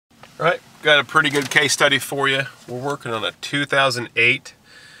Right, got a pretty good case study for you. We're working on a 2008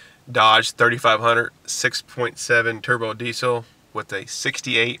 Dodge 3500 6.7 turbo diesel with a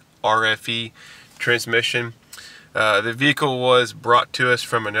 68 RFE transmission. The vehicle was brought to us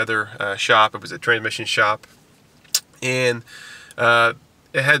from another shop. It was a transmission shop, and it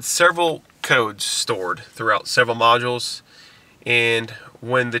had several codes stored throughout several modules. And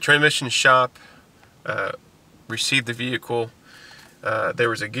when the transmission shop received the vehicle, there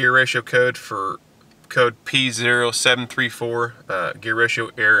was a gear ratio code for code P0734, gear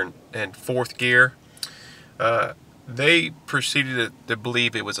ratio error in fourth gear. They proceeded to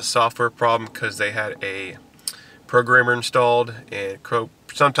believe it was a software problem because they had a programmer installed, and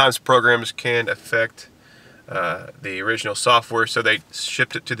sometimes programs can affect the original software, so they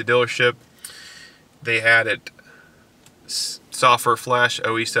shipped it to the dealership. They had it software flash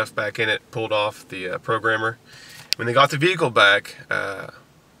OE stuff back in it, pulled off the programmer. When they got the vehicle back,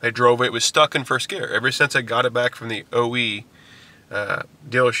 they drove it. It was stuck in first gear. Ever since I got it back from the OE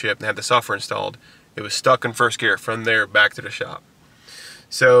dealership and had the software installed, it was stuck in first gear from there back to the shop.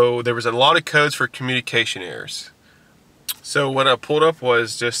 So there was a lot of codes for communication errors. So what I pulled up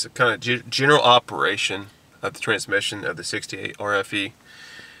was just a kind of general operation of the transmission of the 68 RFE,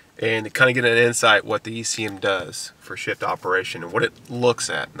 and to kind of get an insight what the ECM does for shift operation and what it looks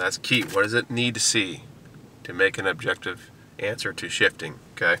at. And that's key. What does it need to see to make an objective answer to shifting?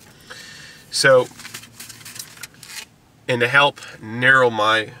 Okay, so, and to help narrow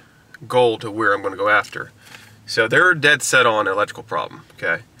my goal to where I'm going to go after, so they're dead set on an electrical problem,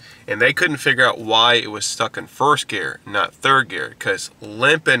 okay, and they couldn't figure out why it was stuck in first gear, not third gear, because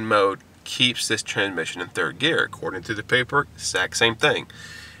limp-in mode keeps this transmission in third gear according to the paperwork. Exact same thing.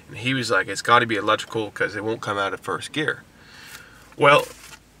 And he was like, it's got to be electrical because it won't come out of first gear. Well,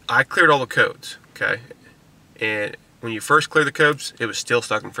 I cleared all the codes, okay, and when you first clear the codes, it was still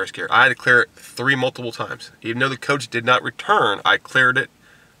stuck in first gear. I had to clear it multiple times. Even though the codes did not return, I cleared it,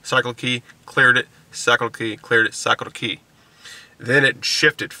 cycled key, cleared it, cycled key, cleared it, cycled key. Then it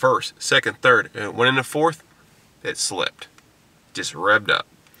shifted first, second, third, and it went into fourth, it slipped. Just revved up.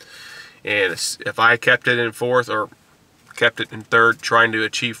 And if I kept it in fourth or kept it in third, trying to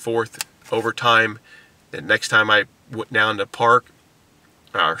achieve fourth over time, the next time I went down to park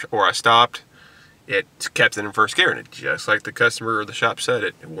or I stopped, it kept it in first gear, and it, just like the customer or the shop said,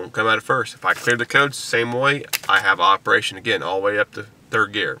 it won't come out of first. If I clear the codes same way, I have operation again all the way up to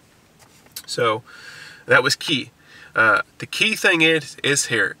third gear. So that was key. The key thing is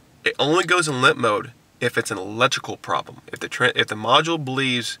here, it only goes in limp mode if it's an electrical problem. If the module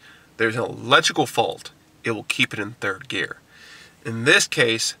believes there's an electrical fault, it will keep it in third gear. In this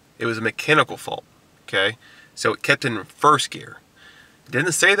case, it was a mechanical fault, okay? So it kept it in first gear. It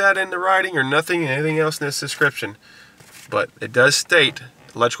didn't say that in the writing or anything else in this description, but it does state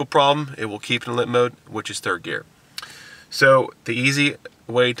electrical problem, it will keep it in limp mode, which is third gear. So the easy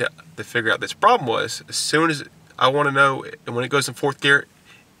way to figure out this problem was, as soon as I want to know when it goes in fourth gear,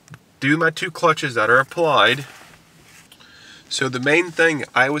 do my two clutches that are applied. So the main thing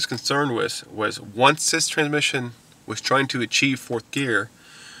I was concerned with was once this transmission was trying to achieve fourth gear,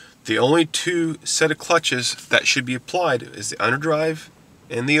 the only two set of clutches that should be applied is the underdrive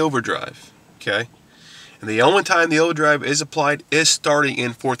and the overdrive, okay? And the only time the overdrive is applied is starting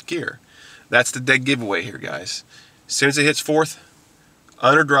in fourth gear. That's the dead giveaway here, guys. As soon as it hits fourth,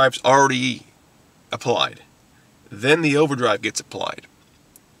 underdrive's already applied. Then the overdrive gets applied.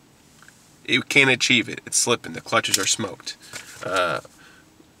 You can't achieve it. It's slipping. The clutches are smoked.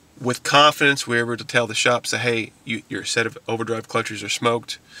 With confidence, we were able to tell the shop, say, hey, your set of overdrive clutches are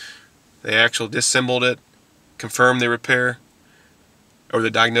smoked. They actually disassembled it, confirmed the repair or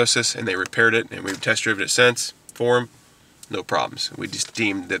the diagnosis, and they repaired it, and we've test driven it since for them. No problems. We just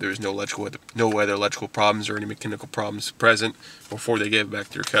deemed that there's no other electrical problems or any mechanical problems present before they gave it back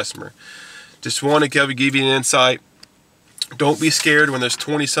to your customer. Just want to give you an insight. Don't be scared when there's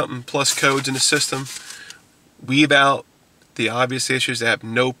 20-something plus codes in the system. Weed out the obvious issues that have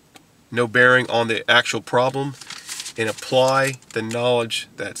no bearing on the actual problem, and apply the knowledge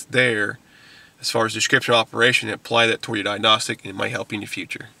that's there as far as description of operation, and apply that toward your diagnostic, and it might help you in the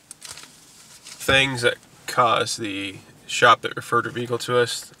future. Things that caused the shop that referred the vehicle to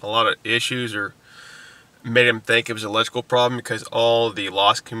us a lot of issues, or made them think it was an electrical problem, because all the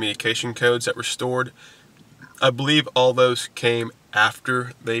lost communication codes that were stored, I believe all those came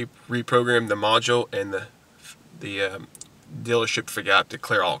after they reprogrammed the module, and the dealership forgot to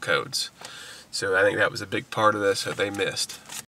clear all codes. So I think that was a big part of this that they missed.